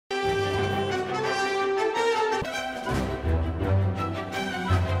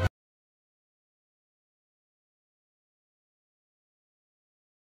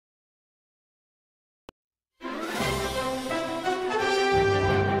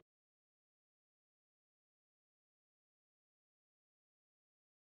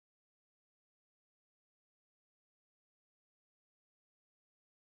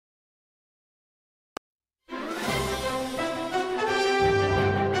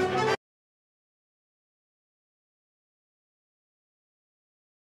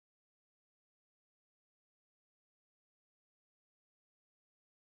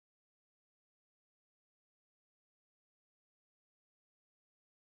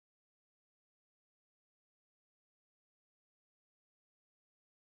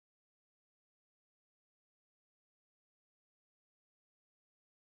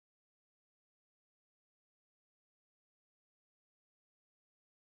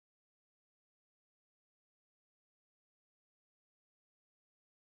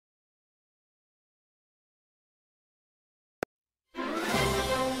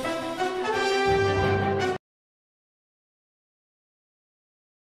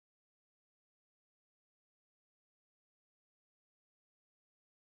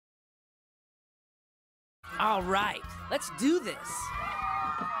All right, let's do this.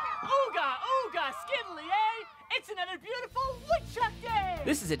 Ooga, ooga, skiddly, eh? It's another beautiful woodchuck day!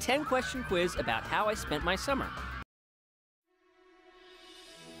 This is a 10-question quiz about how I spent my summer.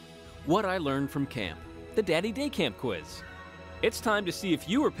 What I learned from camp, the Daddy Day Camp quiz. It's time to see if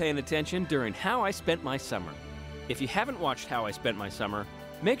you were paying attention during how I spent my summer. If you haven't watched How I Spent My Summer,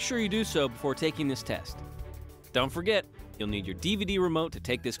 make sure you do so before taking this test. Don't forget, you'll need your DVD remote to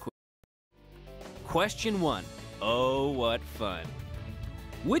take this quiz. Question 1. Oh, what fun.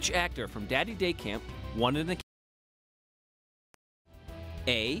 Which actor from Daddy Day Camp won an Academy?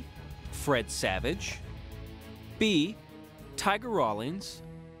 A. Fred Savage, B. Tiger Rawlings,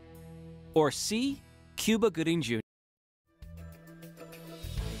 or C. Cuba Gooding Jr.?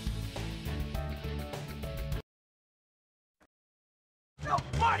 No,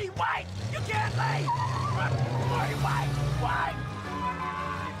 Marty White! You can't leave! Marty White! White!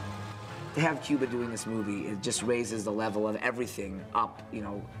 To have Cuba doing this movie, it just raises the level of everything up,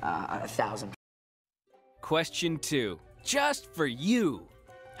 1,000. Question 2. Just for you.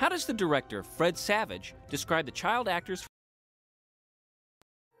 How does the director, Fred Savage, describe the child actors?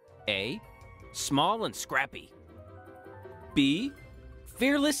 A. Small and scrappy. B.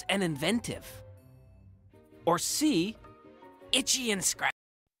 Fearless and inventive. Or C. Itchy and scrappy.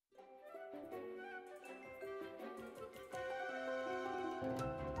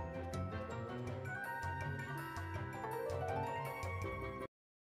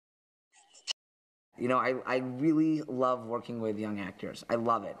 I really love working with young actors. I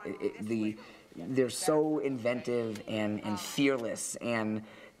love it. They're so inventive and fearless, and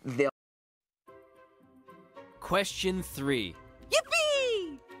they'll... Question 3.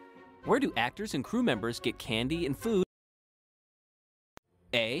 Yippee! Where do actors and crew members get candy and food?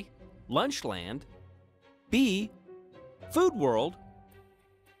 A. Lunchland, B. Food World,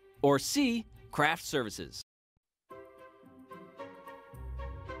 or C. Craft Services?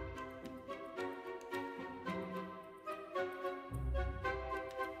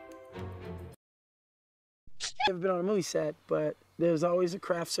 I've never been on a movie set, but there's always a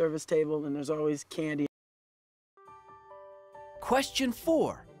craft service table and there's always candy. Question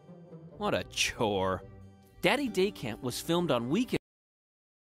 4. What a chore. Daddy Day Camp was filmed on weekends.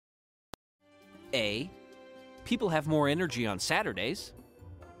 A. People have more energy on Saturdays.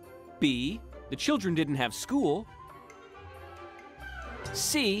 B. The children didn't have school.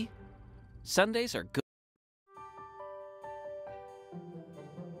 C. Sundays are good.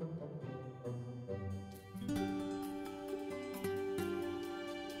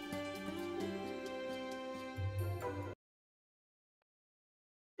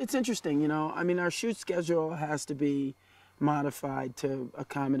 It's interesting, our shoot schedule has to be modified to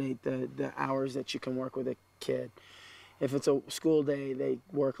accommodate the hours that you can work with a kid. If it's a school day, they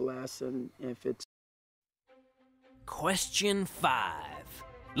work less, and if it's... Question 5.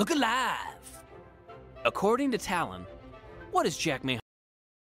 Look alive! According to Talon, what is Jack Mayhawk?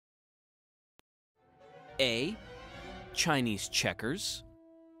 A. Chinese checkers.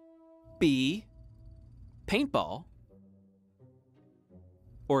 B. Paintball.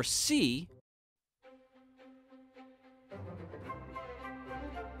 Or C.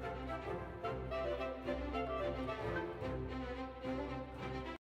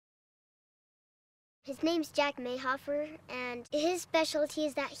 His name's Jack Mayhofer, and his specialty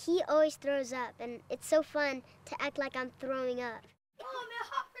is that he always throws up, and it's so fun to act like I'm throwing up. Oh,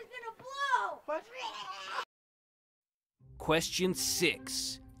 Mayhofer's gonna blow! What? Question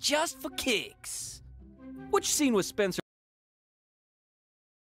 6. Just for kicks. Which scene was Spencer?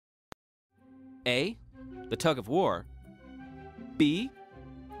 A. The tug of war. B.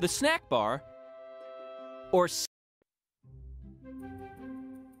 The snack bar. Or C.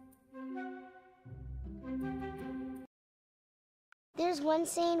 There's one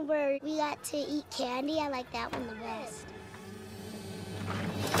scene where we got to eat candy. I like that one the best.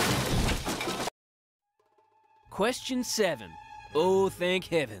 Question 7. Oh, thank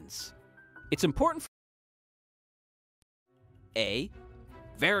heavens. It's important for A.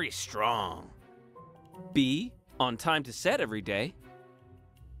 Very strong. B. On time to set every day.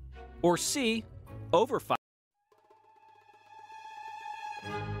 Or C. Over 5.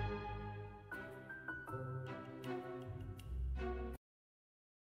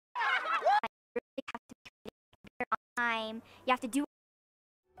 You have to do.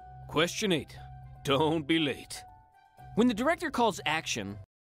 Question 8. Don't be late. When the director calls action,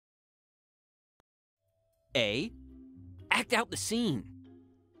 A. Act out the scene.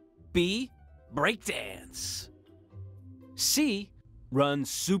 B. Breakdance. C. Run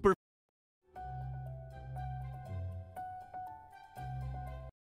super.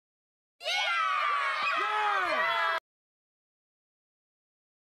 Yeah!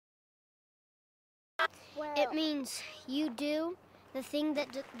 It means you do the thing that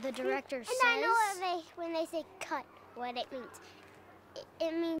the director says. And I know when they say cut, what it means.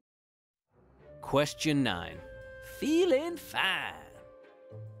 It means... Question 9. Feeling fine.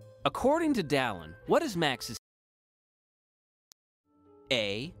 According to Dallin, what is Max's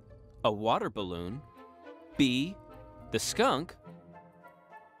A, a water balloon, B, the skunk,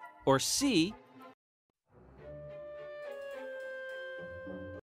 or C,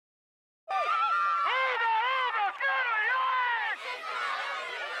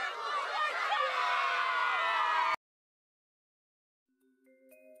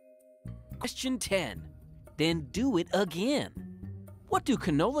 Question 10. Then do it again. What do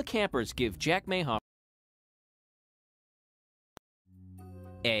canola campers give Jack Mayhoff?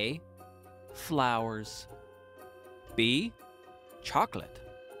 A, flowers, B, chocolate,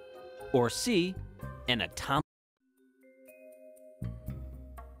 or C, an atomic.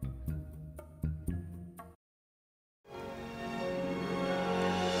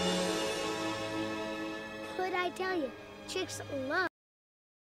 Could I tell you, chicks love.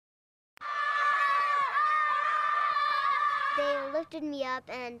 They lifted me up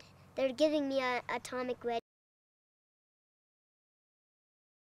and they're giving me an atomic red.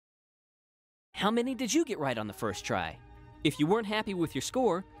 How many did you get right on the first try? If you weren't happy with your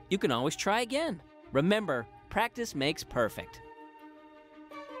score, you can always try again. Remember, practice makes perfect.